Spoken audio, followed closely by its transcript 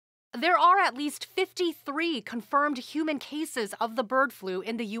There are at least 53 confirmed human cases of the bird flu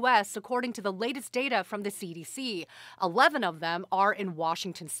in the U.S., according to the latest data from the CDC. 11 of them are in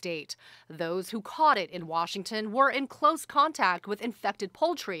Washington state. Those who caught it in Washington were in close contact with infected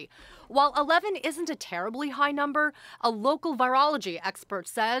poultry. While 11 isn't a terribly high number, a local virology expert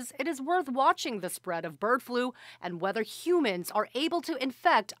says it is worth watching the spread of bird flu and whether humans are able to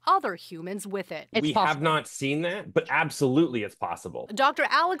infect other humans with it. We have not seen that, but absolutely it's possible. Dr.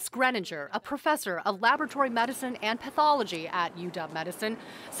 Alex Greninger, a professor of laboratory medicine and pathology at UW-Medicine,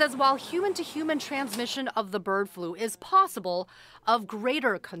 says while human-to-human transmission of the bird flu is possible, of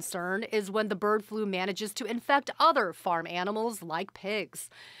greater concern is when the bird flu manages to infect other farm animals like pigs.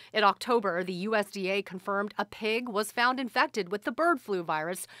 In October, the USDA confirmed a pig was found infected with the bird flu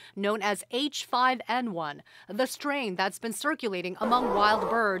virus known as H5N1, the strain that's been circulating among wild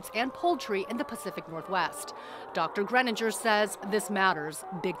birds and poultry in the Pacific Northwest. Dr. Greninger says this matters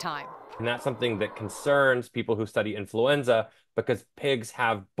big time. And that's something that concerns people who study influenza because pigs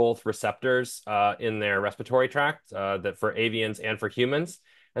have both receptors in their respiratory tract that for avians and for humans.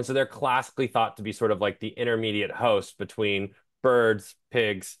 And so they're classically thought to be sort of like the intermediate host between birds,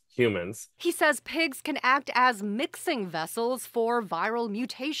 pigs, humans. He says pigs can act as mixing vessels for viral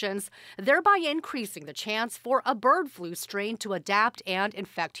mutations, thereby increasing the chance for a bird flu strain to adapt and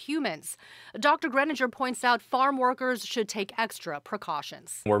infect humans. Dr. Greninger points out farm workers should take extra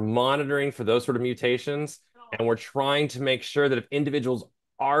precautions. We're monitoring for those sort of mutations, and we're trying to make sure that if individuals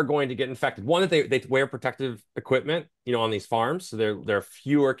are going to get infected, one, that they wear protective equipment, on these farms, so there are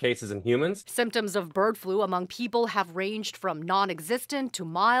fewer cases in humans. Symptoms of bird flu among people have ranged from non-existent to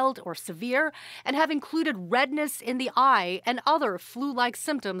mild or severe and have included redness in the eye and other flu-like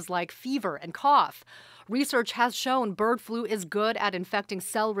symptoms like fever and cough. Research has shown bird flu is good at infecting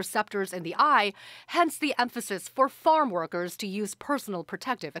cell receptors in the eye, hence the emphasis for farm workers to use personal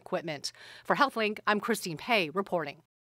protective equipment. For HealthLink, I'm Christine Pei reporting.